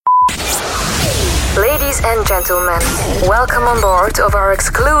Ladies and gentlemen, welcome on board of our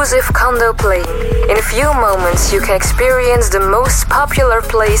exclusive condo plane. In a few moments you can experience the most popular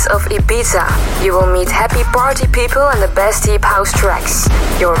place of Ibiza. You will meet happy party people and the best deep house tracks.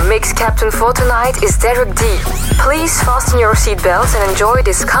 Your mix captain for tonight is Derek D. Please fasten your seatbelts and enjoy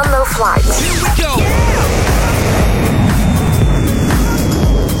this condo flight. Here we go!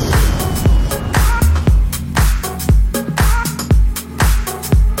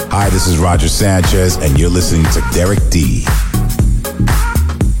 Hi, this is Roger Sanchez, and you're listening to Derek D.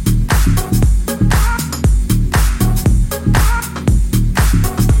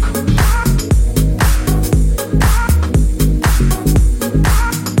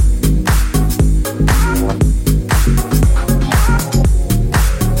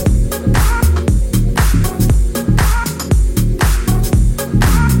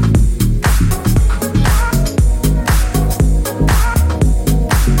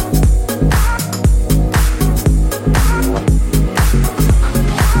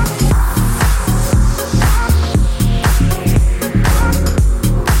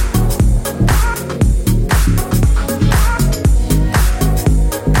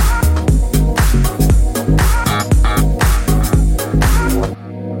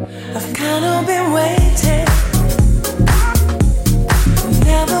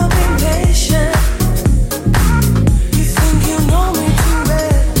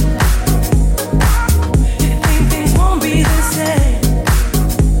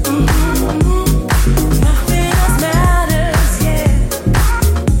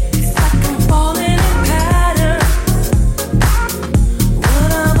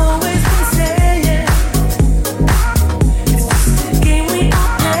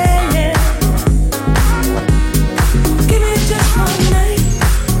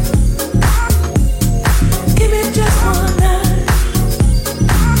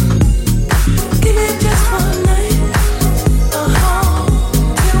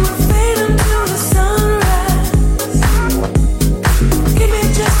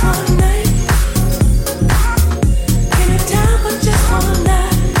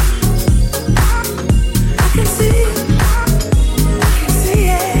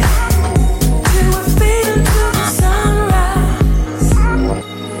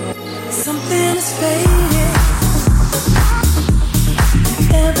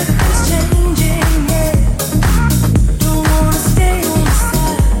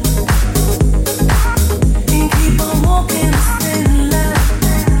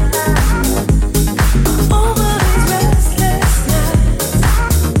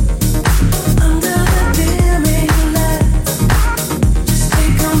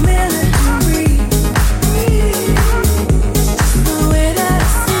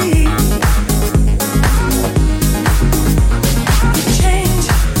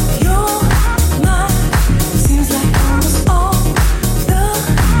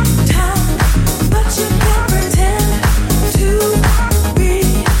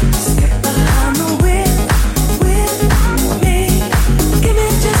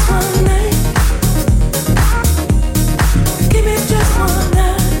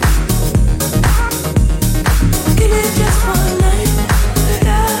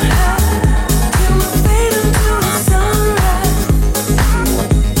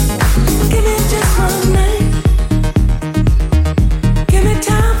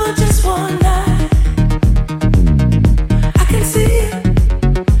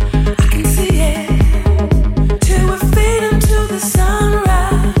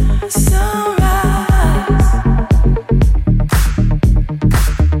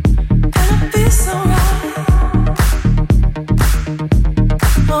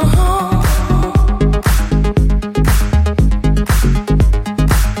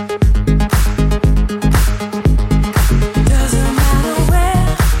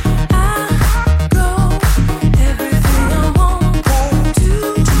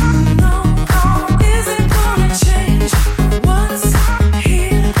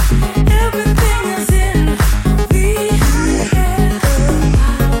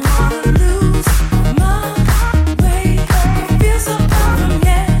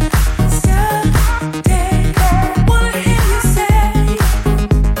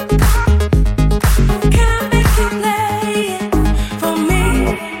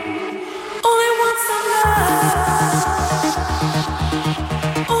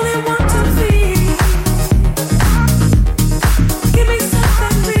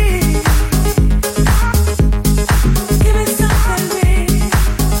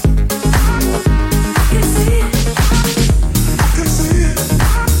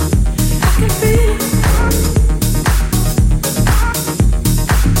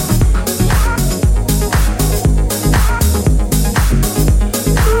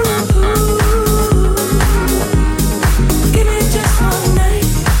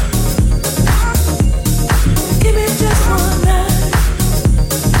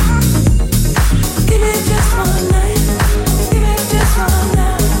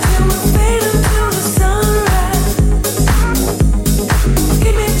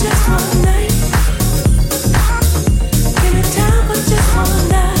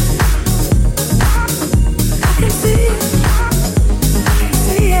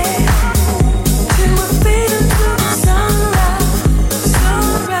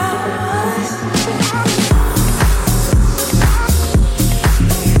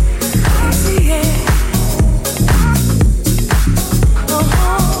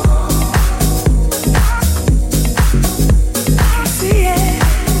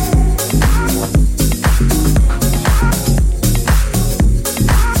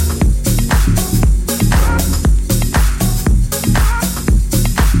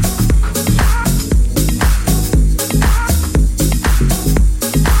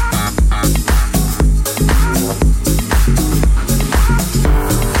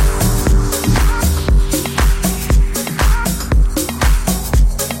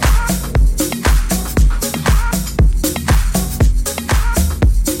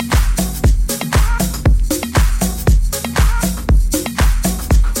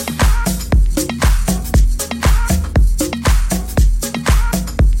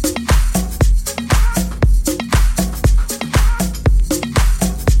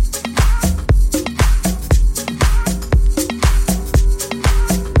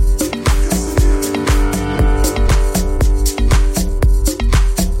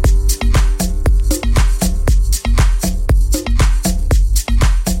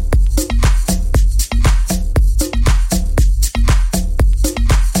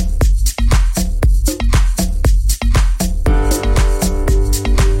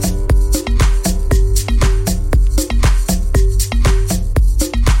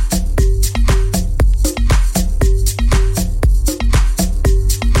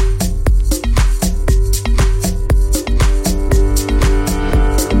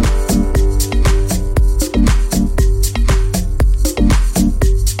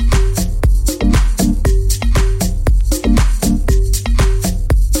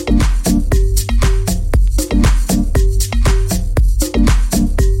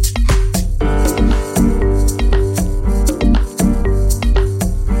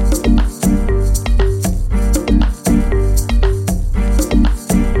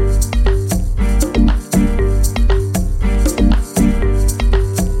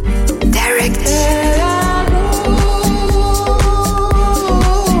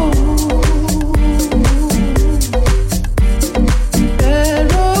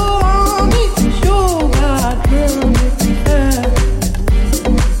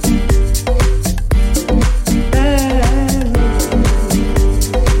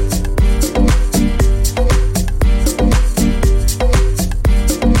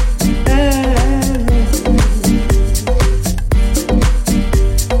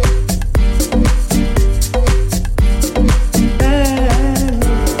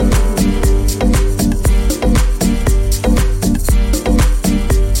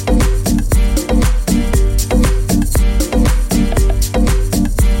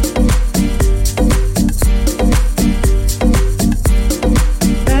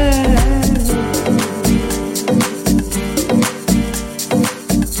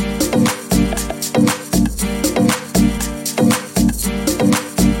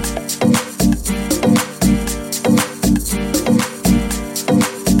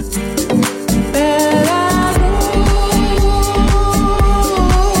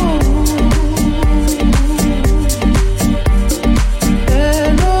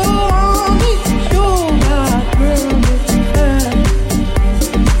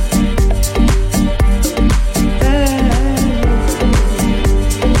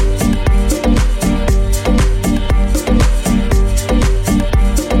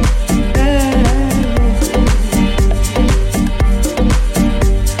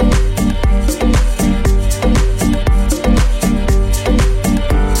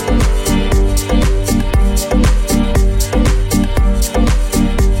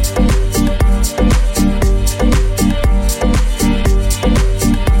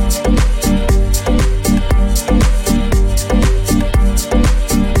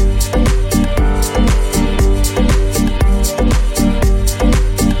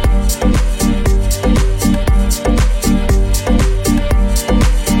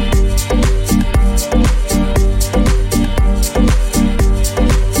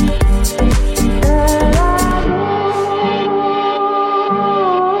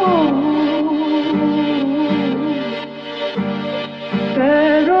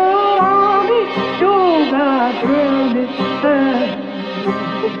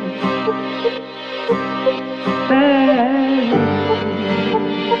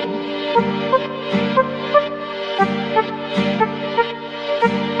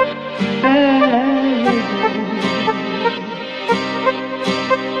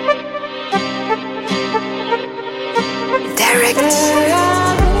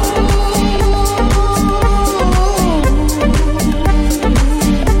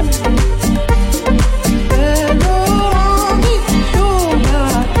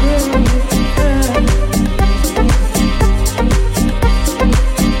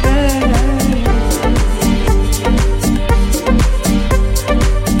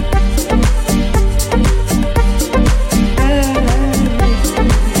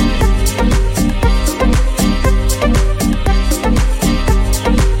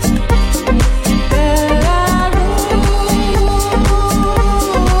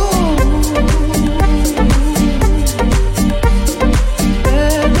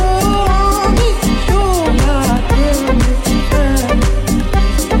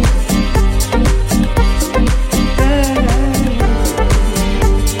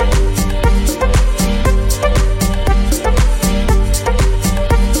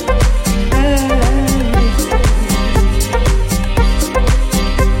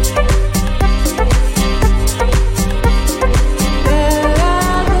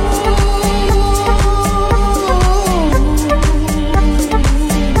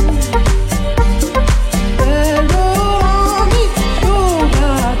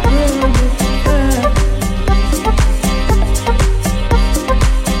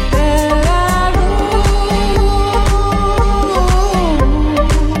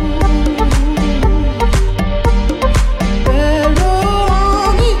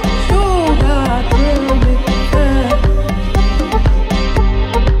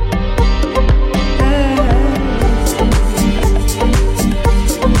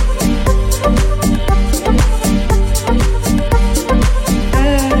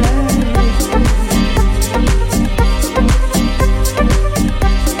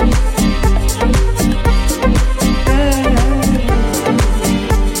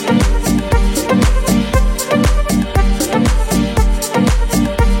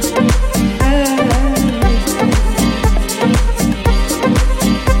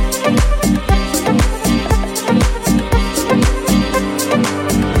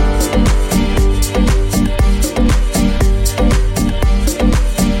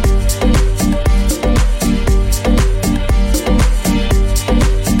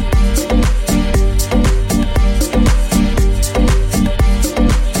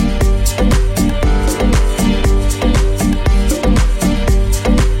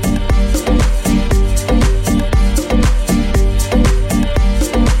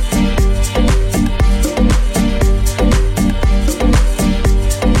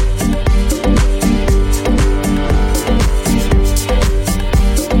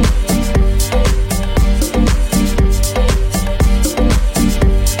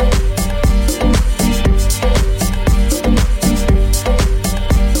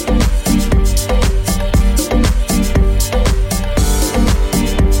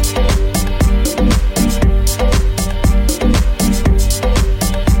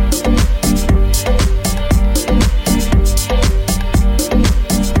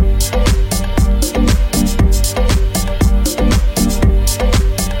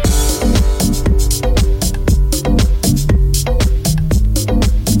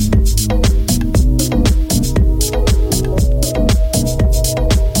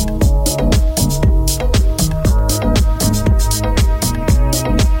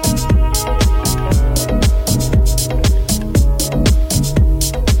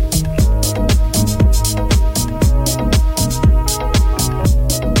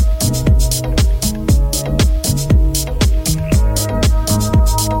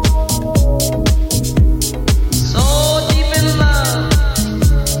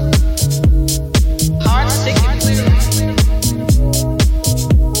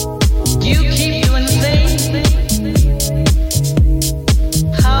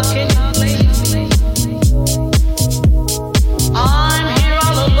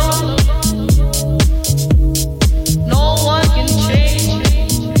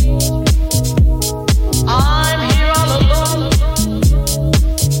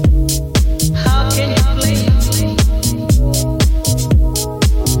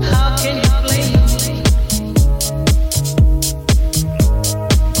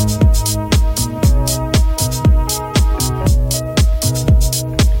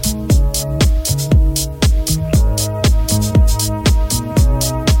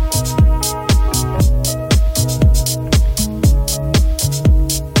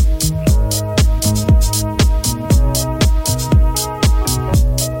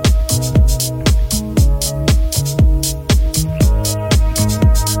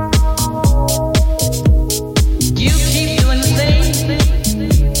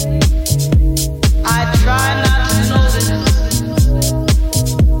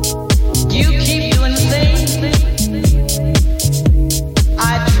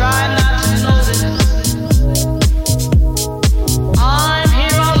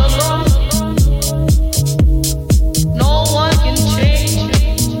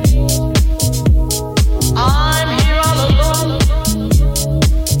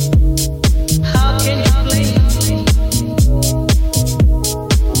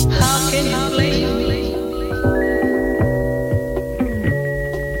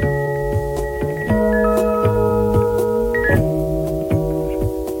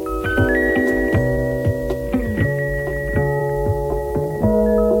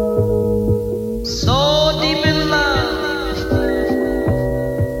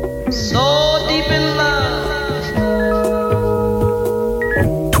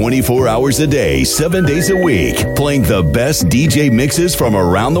 24 hours a day, 7 days a week, playing the best DJ mixes from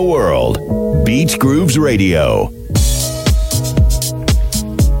around the world. Beach Grooves Radio.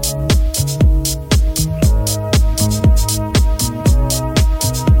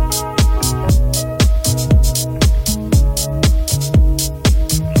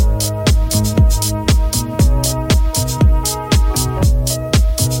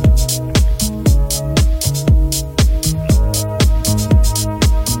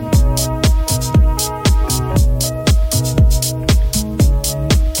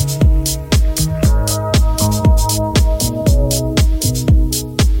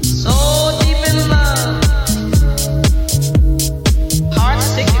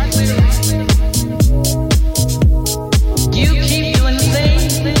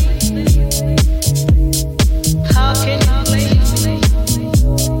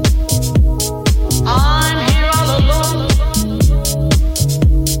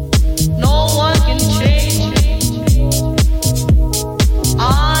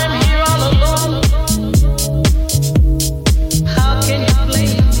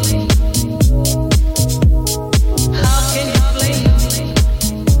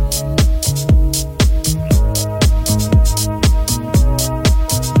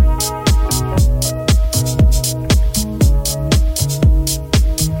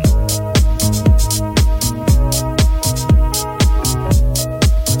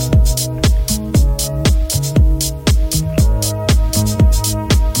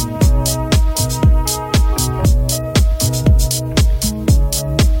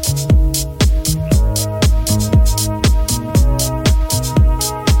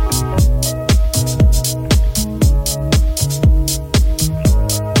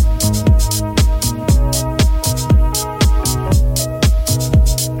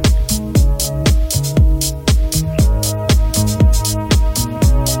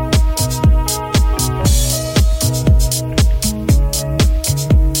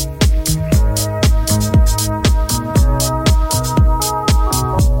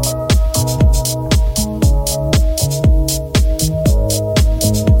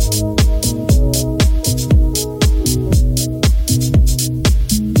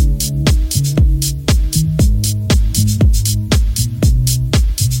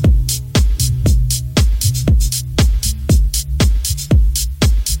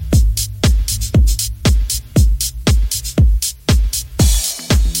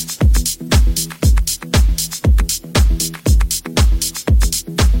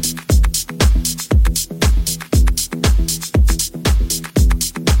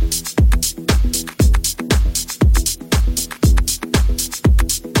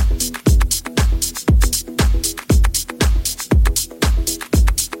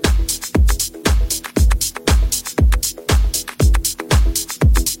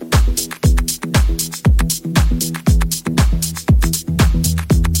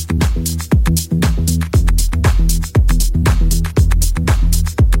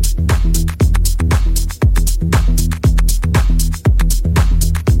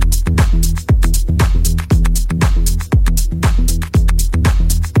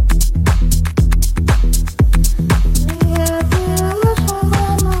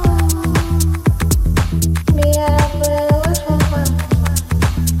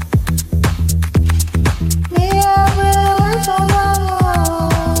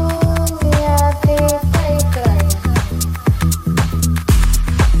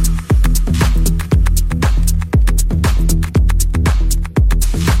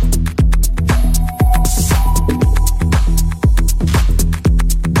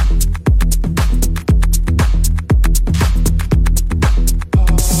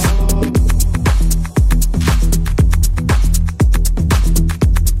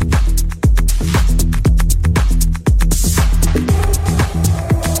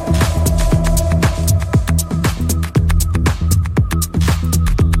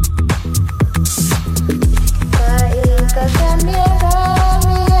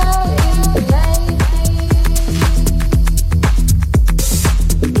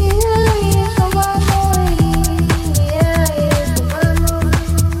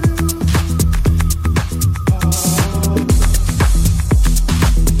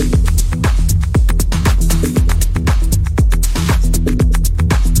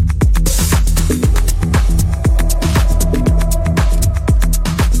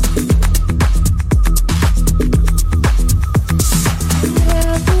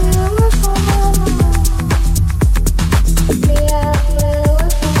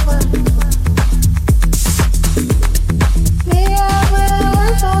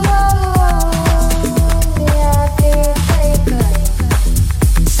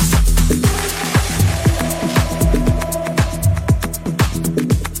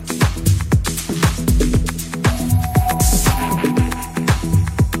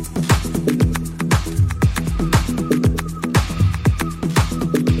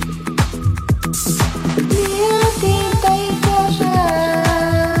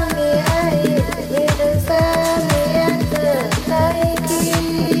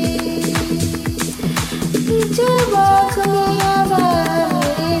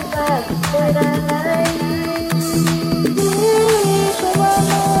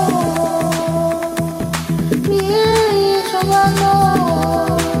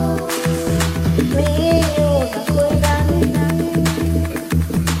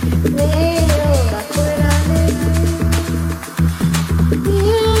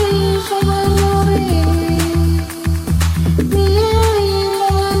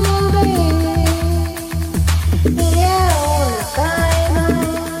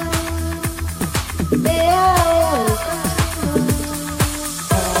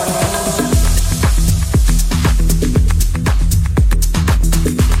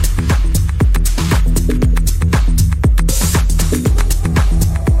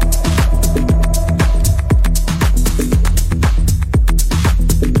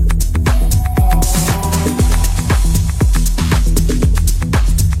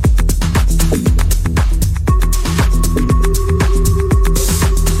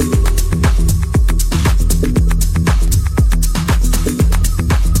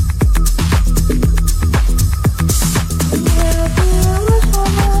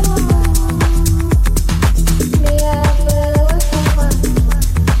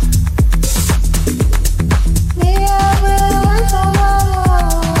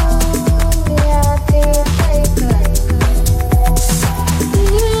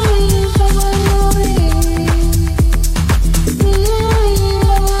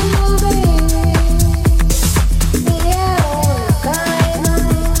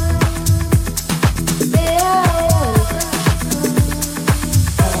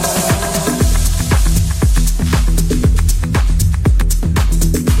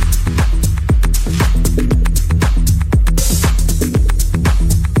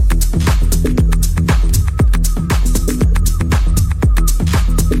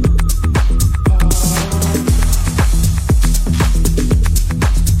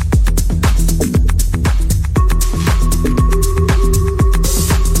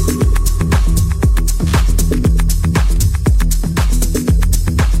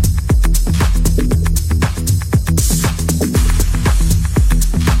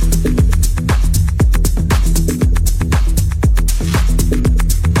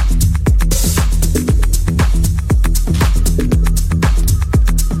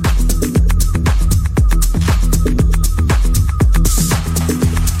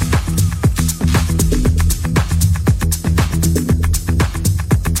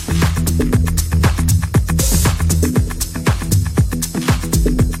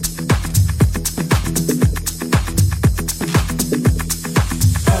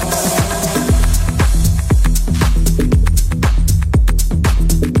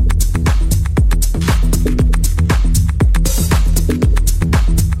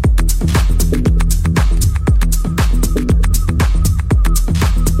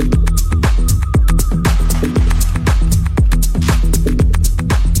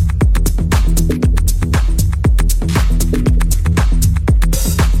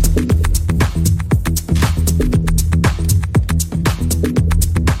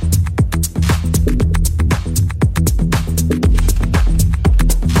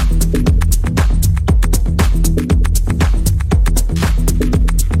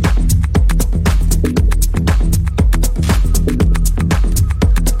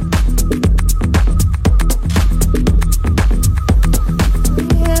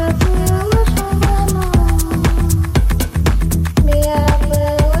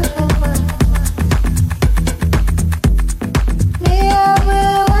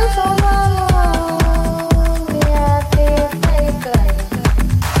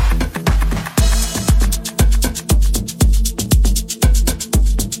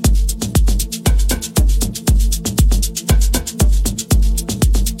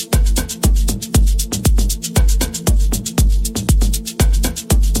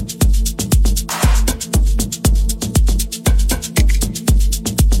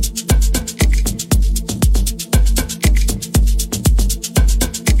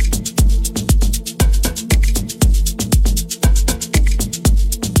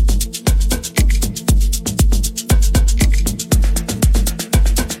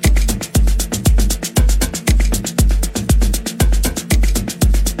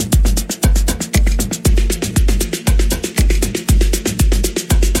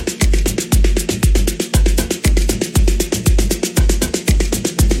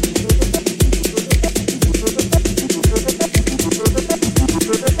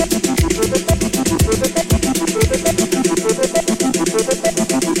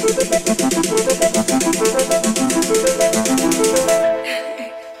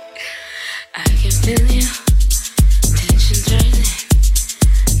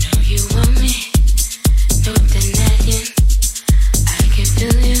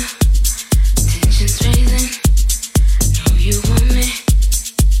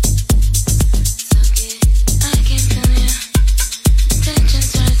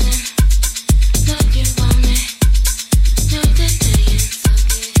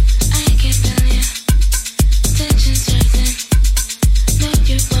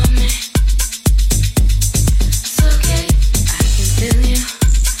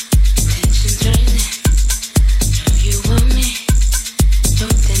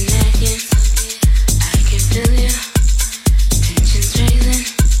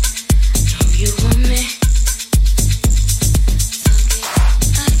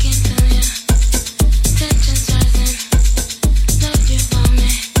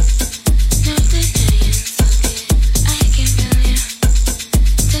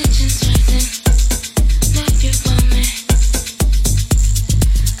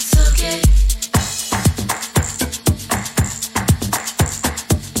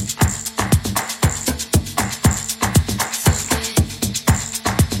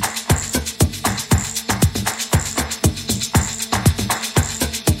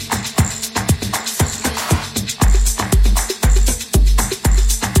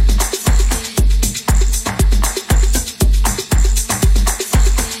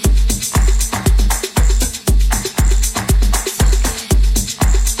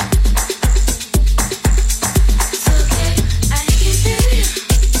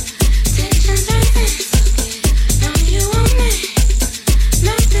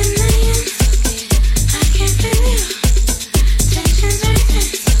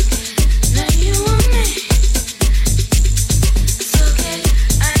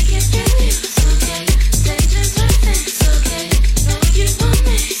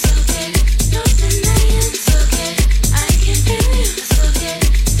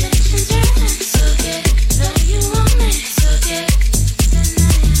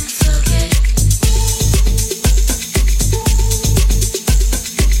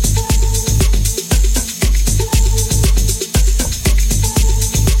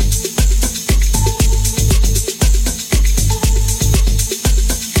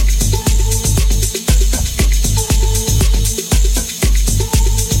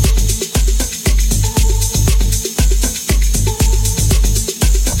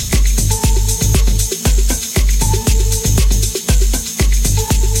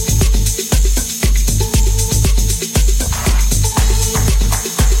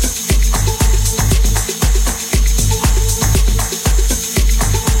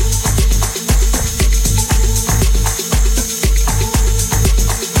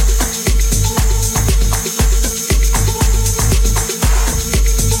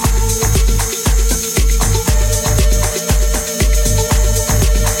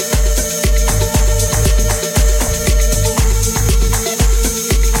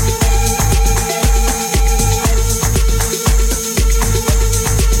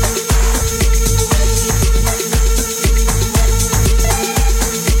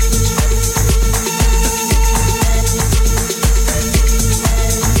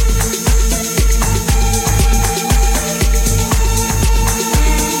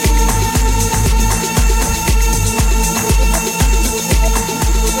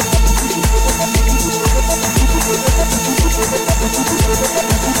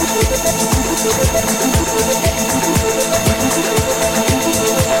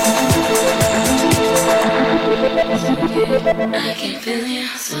 I can feel you,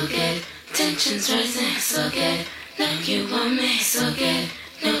 so good. Tensions rising, so good. Know you want me, so good.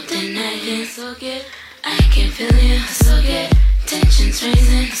 No denying, so good. I can feel you, so good. Tensions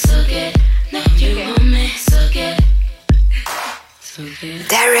rising, so good. Know you want me, so good. So good.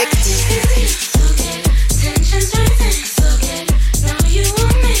 Derek D. So good. Tensions rising, so good. Know you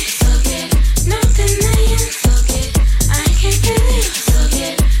want me, so good. No denying, so good. I can feel you, so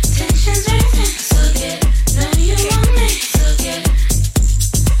good. Tensions rising, so good. Know you want me, so good.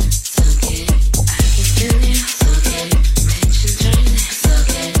 So good. I can feel you, so good. Tensions rising, so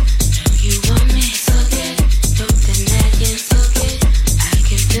good. Know you want me, so good. No denying, so good. I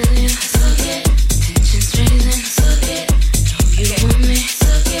can feel you, so good. Tensions rising, so good. Know you want me,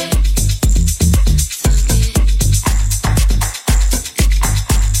 so good. So good. So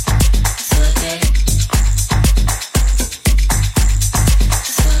good. So good.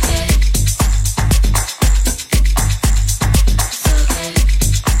 So good. So good.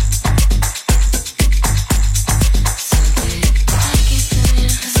 I can feel you,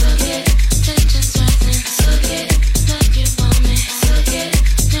 so good. Tensions rising, so good. Know you want me, so good.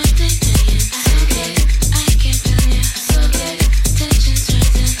 No denying, so good. I can feel you, so good. Tensions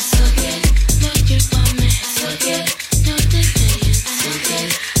rising, so good. Know you want me, so good. No denying, so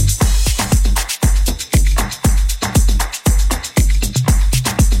good.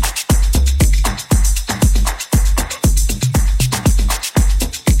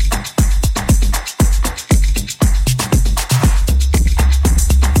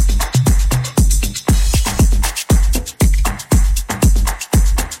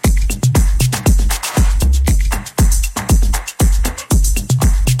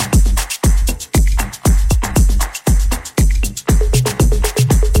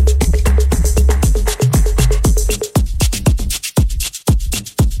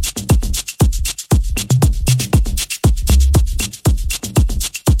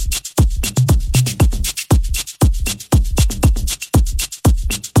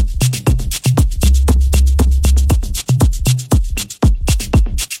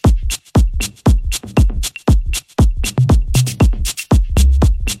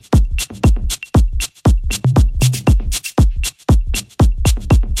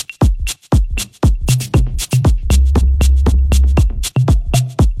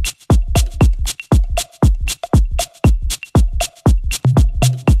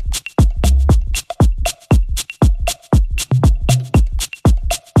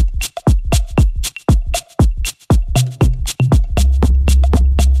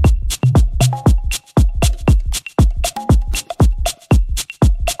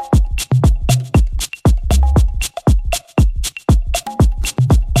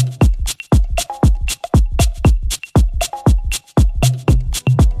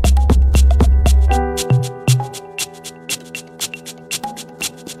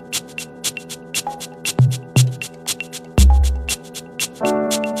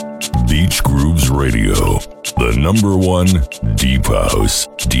 Beach Grooves Radio, the #1 deep house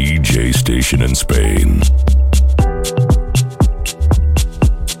DJ station in Spain.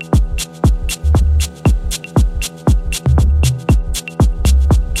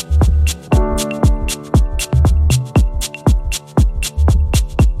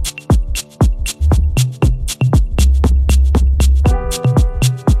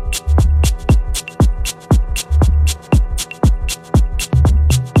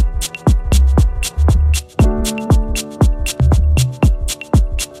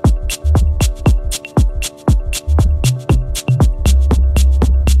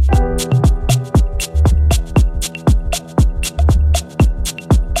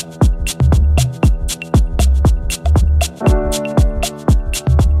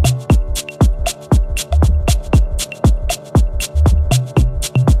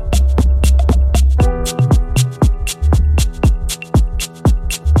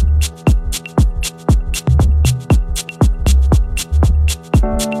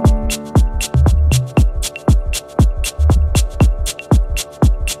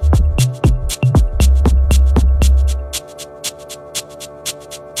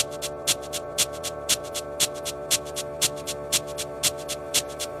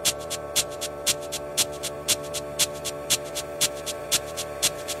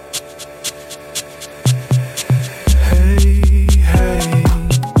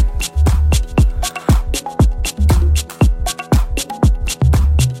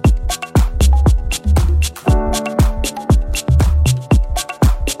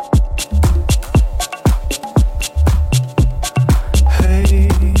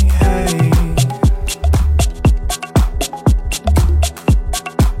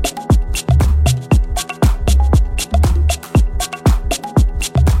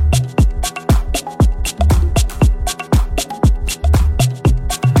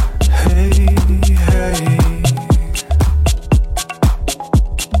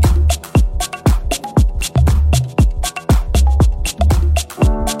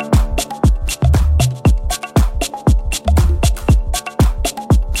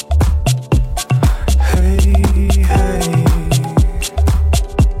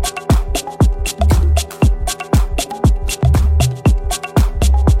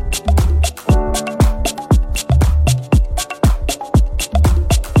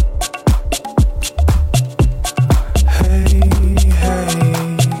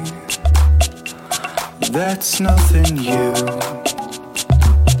 it's nothing new.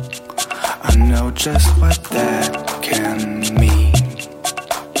 I know just what that can mean.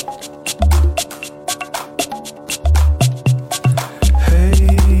 Hey,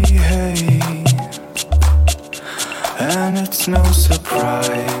 hey, and it's no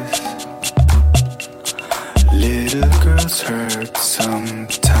surprise. Little girls hurt sometimes.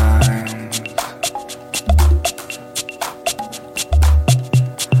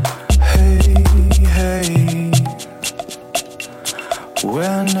 Hey, hey,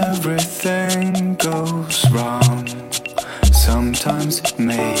 when everything goes wrong, sometimes it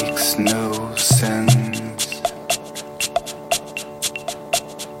makes no sense.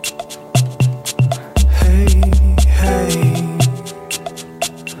 Hey, hey,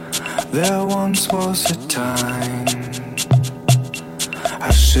 there once was a time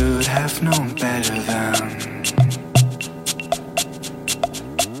I should have known better than.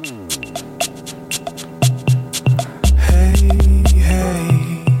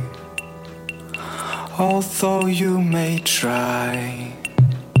 Although you may try,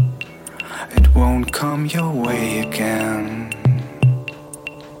 it won't come your way again.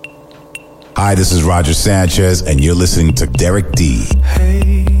 Hi, this is Roger Sanchez, and you're listening to Derek D.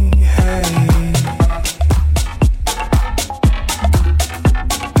 Hey, hey.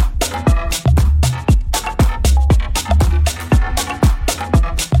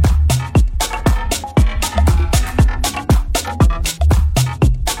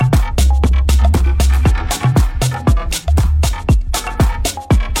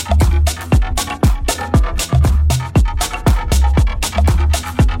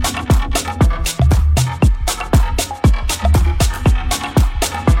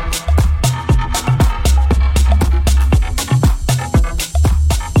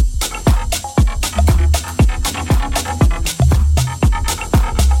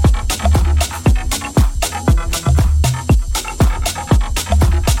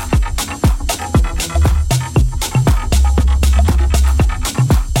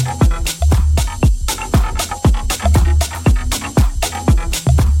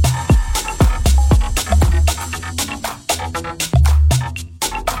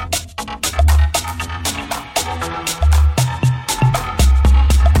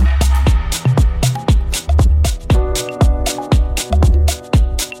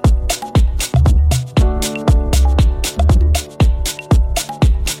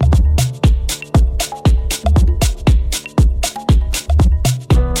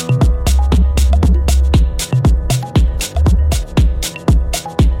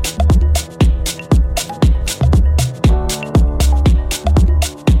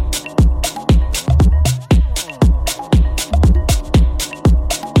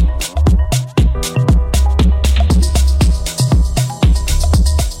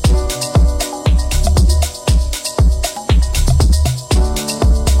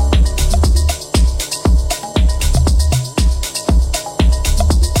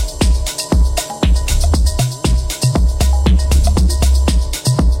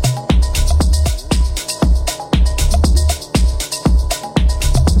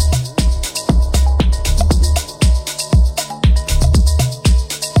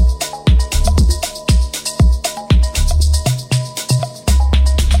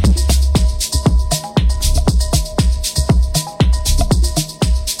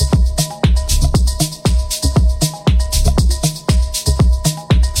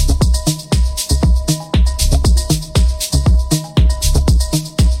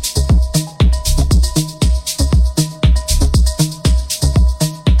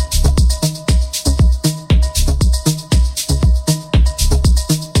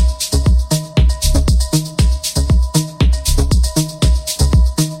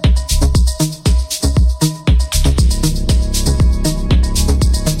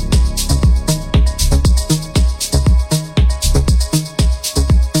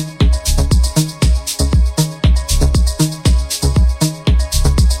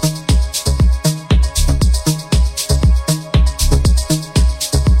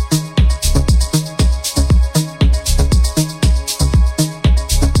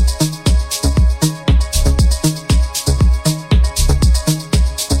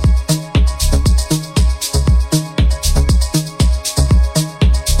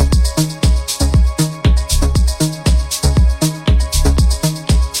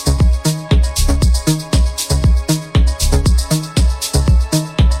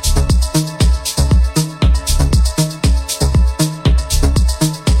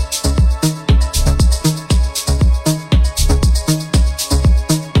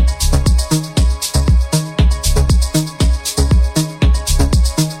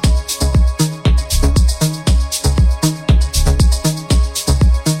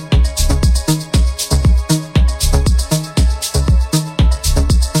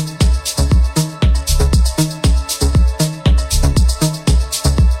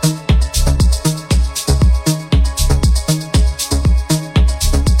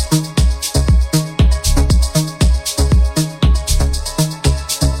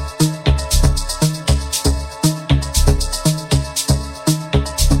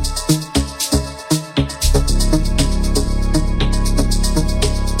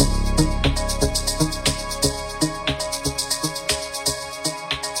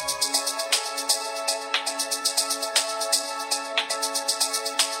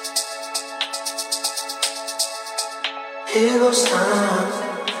 Here goes time,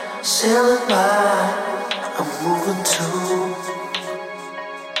 sailing by, I'm moving too.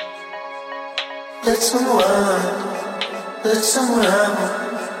 Let's unwind, let's unravel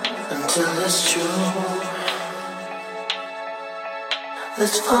until it's true.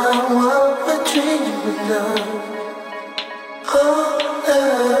 Let's find what we're dreaming of. Oh,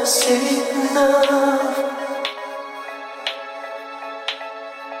 that's enough.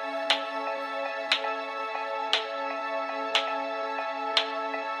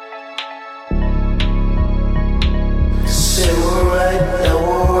 Say we're right, now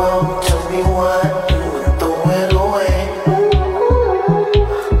we're wrong. Tell me why you would throw it away.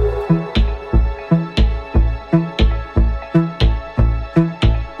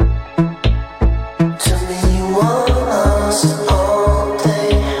 Tell me you want us all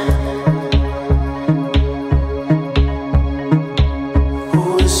day. Who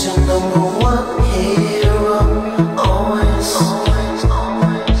is your number one hero? Always, always,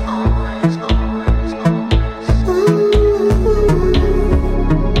 always, always, always, always.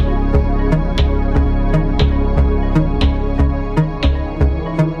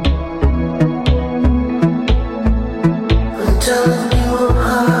 I'm telling you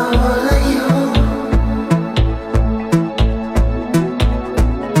how I let you.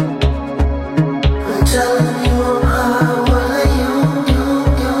 I'm telling you how I let you.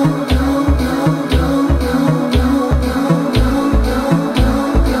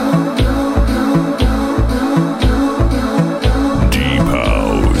 Deep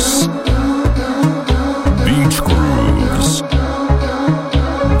House, Beach Grooves,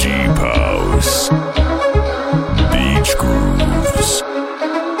 Deep House, Beach Grooves.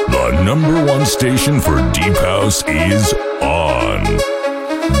 The number one station for Deep House is on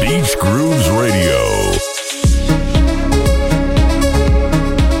Beach Grooves Radio.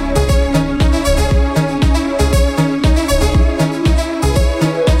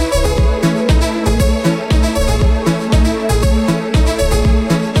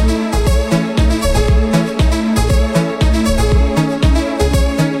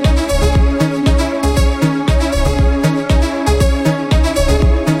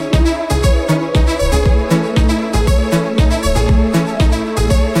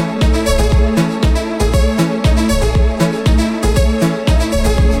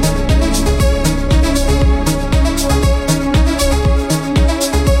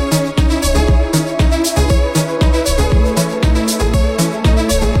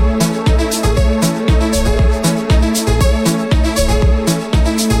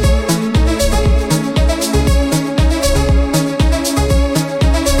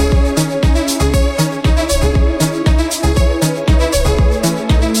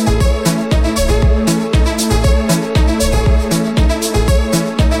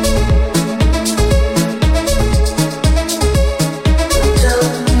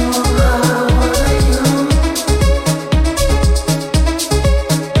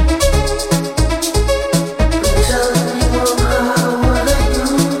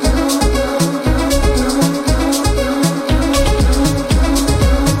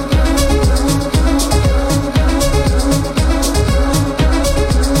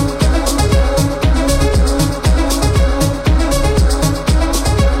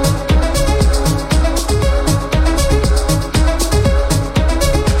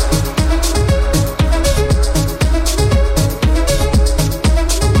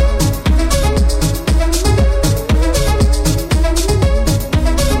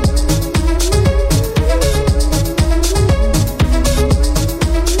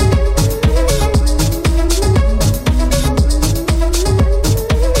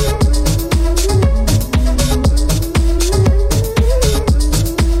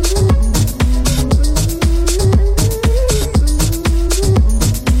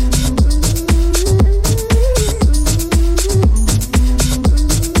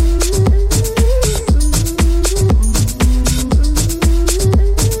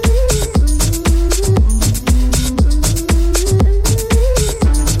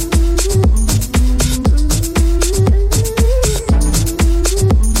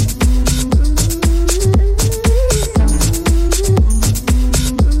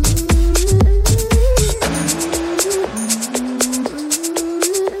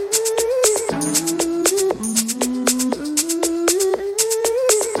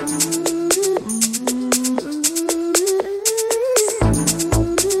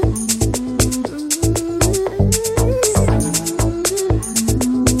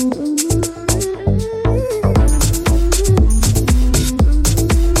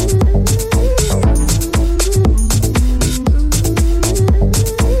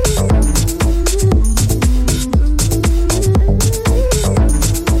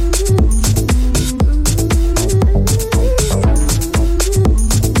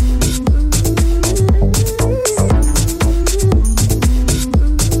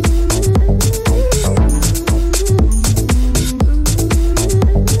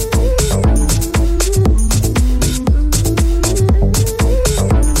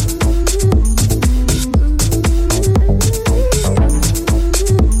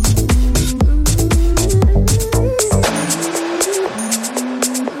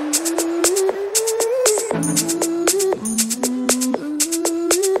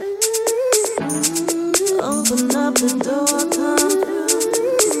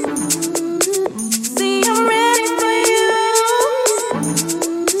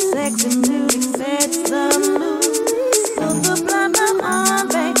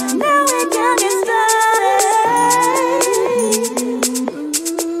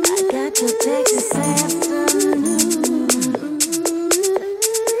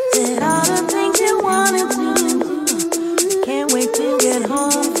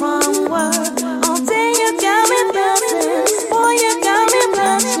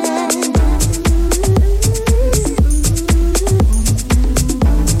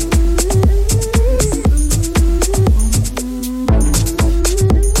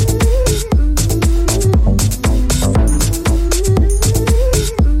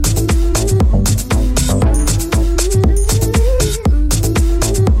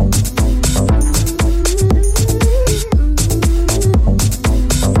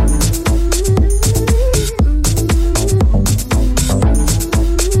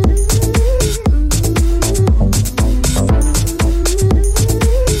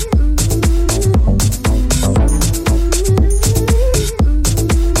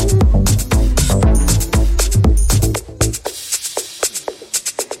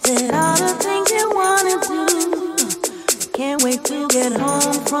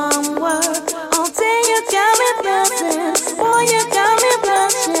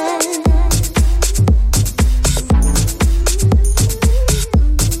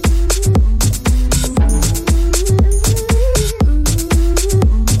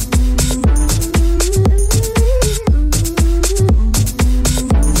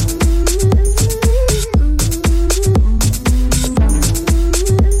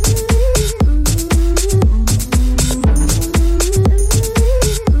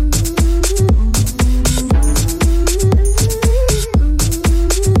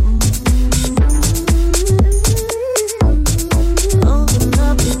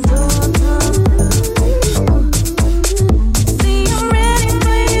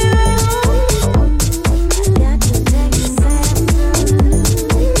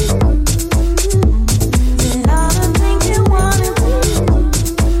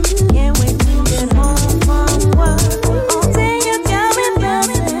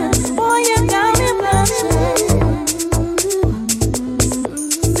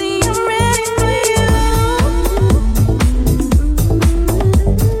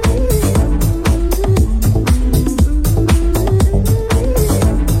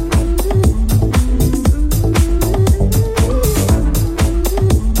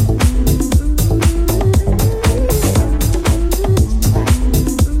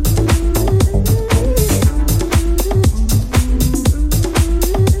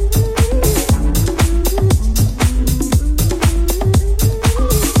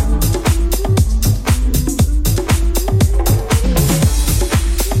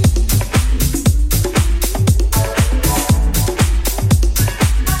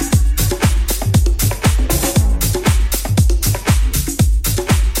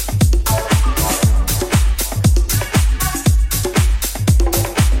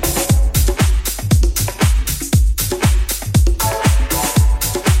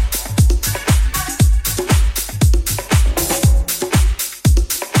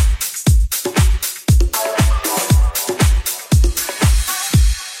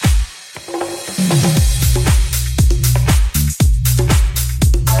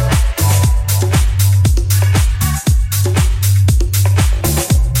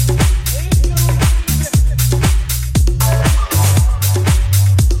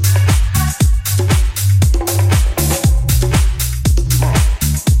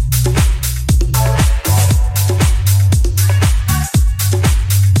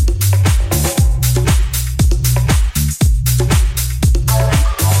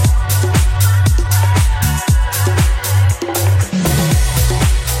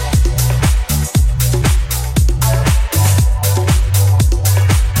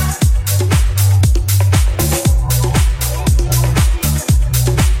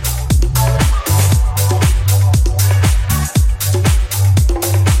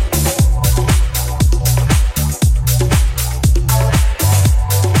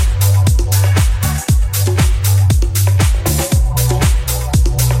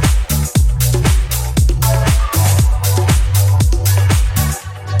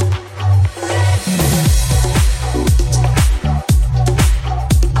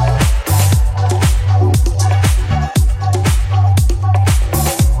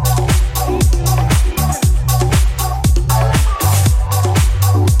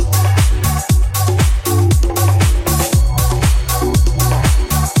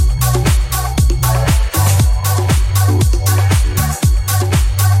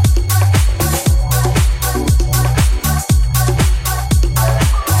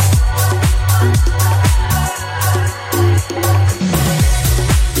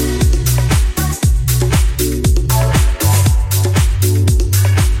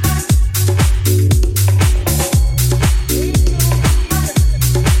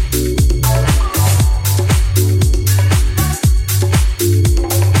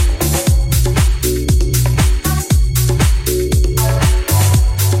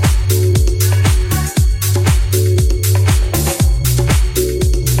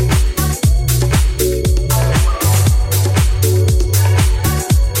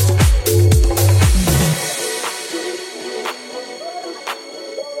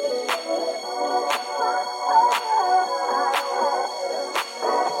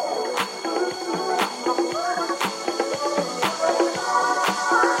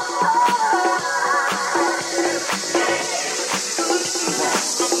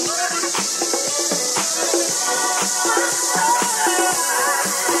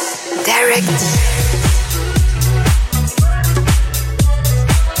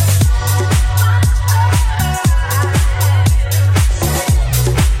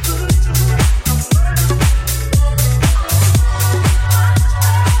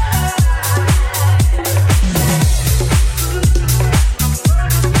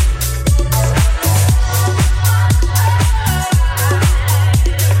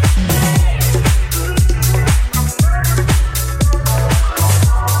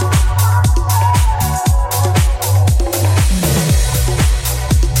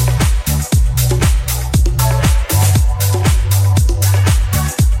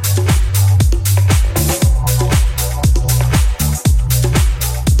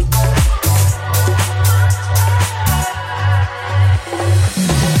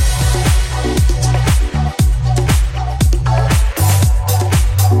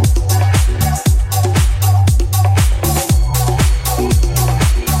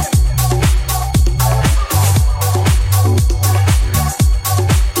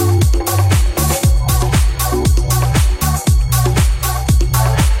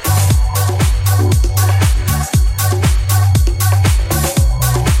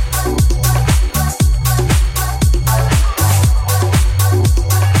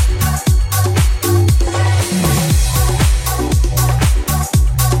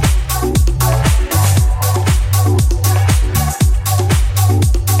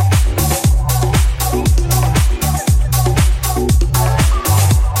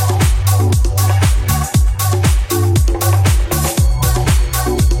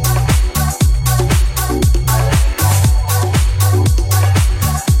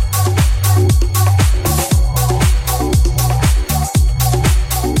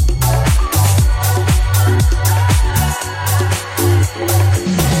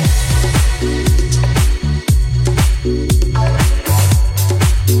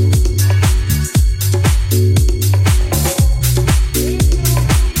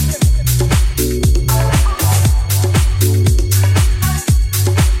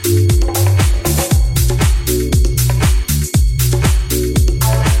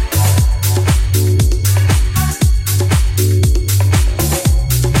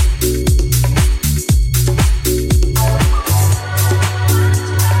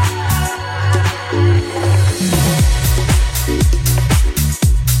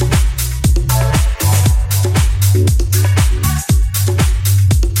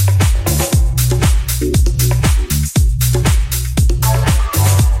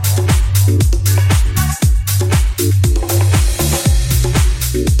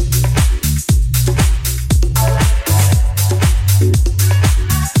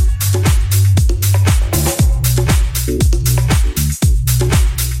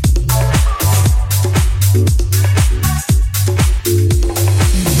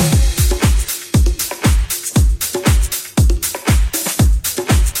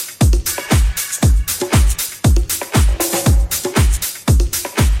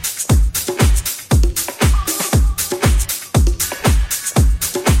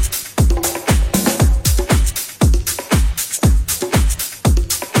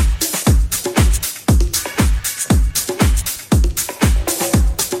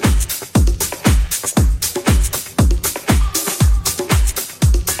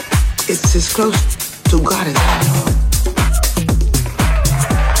 It's as close to God as I know.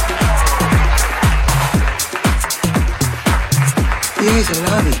 The eyes are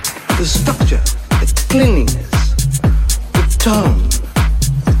lovely, the structure, the cleanliness, the tone,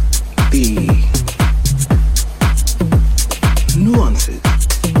 the nuances,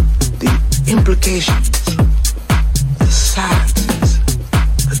 the implications, the silences,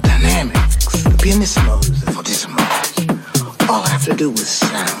 the dynamics, the pianissimos, the fortissimos, all have to do with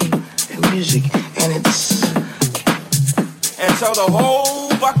sound and music, and it's... And so the whole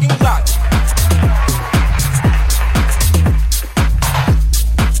fucking lot.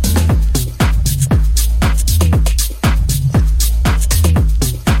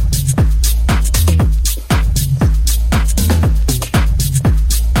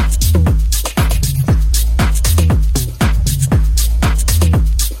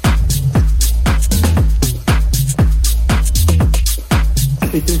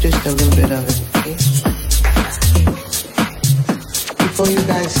 We do just a little bit of it, okay? Before you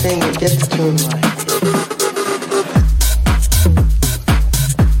guys sing, get the tune right.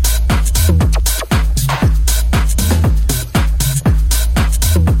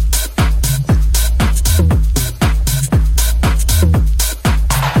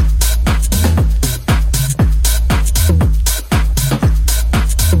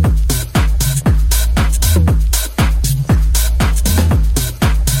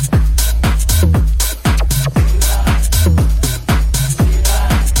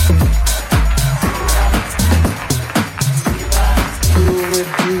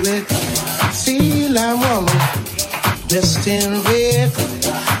 dressed in red,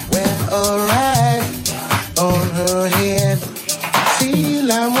 wear a rag on her head. Sea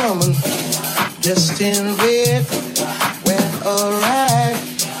lion woman, dressed in red, wear a rag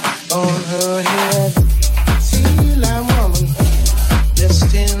on her head. Sea lion woman,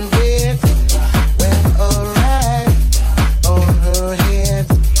 dressed in red, wear a rag on her head.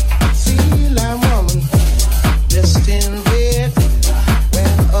 Sea lion woman, dressed in red,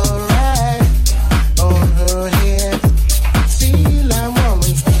 wear a rag on her head. Sea lion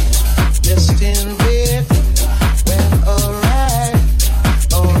woman, dressed in red, wear a rag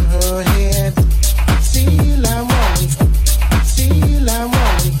on her head. Sea lion woman, sea lion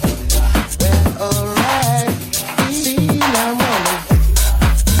woman, wear a rag. Sea lion woman.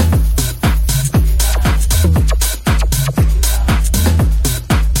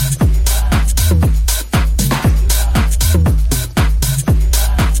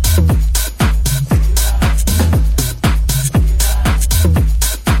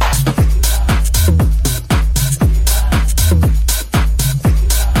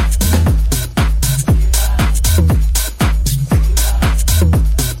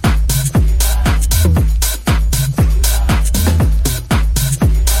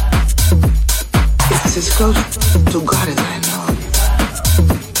 It's as close to God as I know.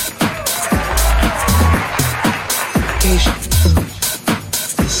 Patience,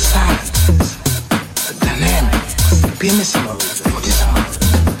 the silences, the dynamics, the pianissimos, the fortissimos.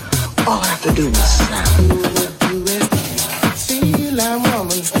 All I have to do is sound. Sea lion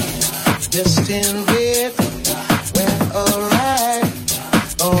woman, dressed in red, wear a rag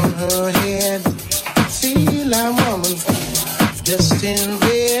on her head. Sea lion woman, dressed in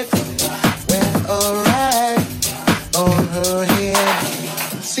red, wear a rag on her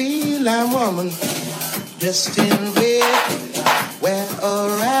head. Sea lion woman, dressed in red, wear a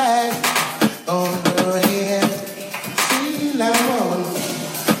rag on her head. Sea lion woman,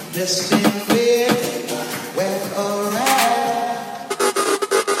 dressed in red, wear a rag.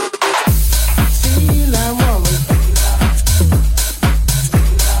 Sea lion woman.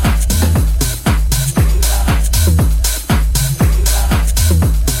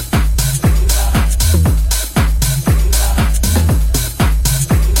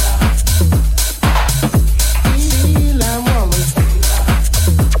 Sea lion woman.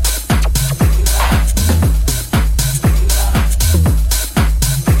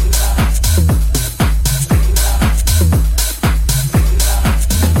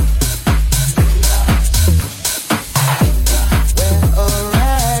 Wear a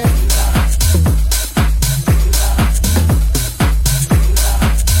rag.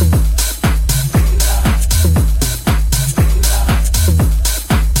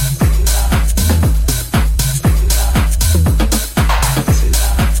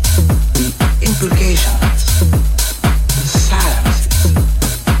 The implications, the silences,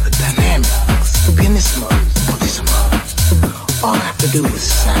 the dynamics, the pianissimos, the fortissimos. All I have to do is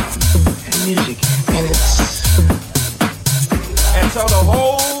sound and music, and it's And so the whole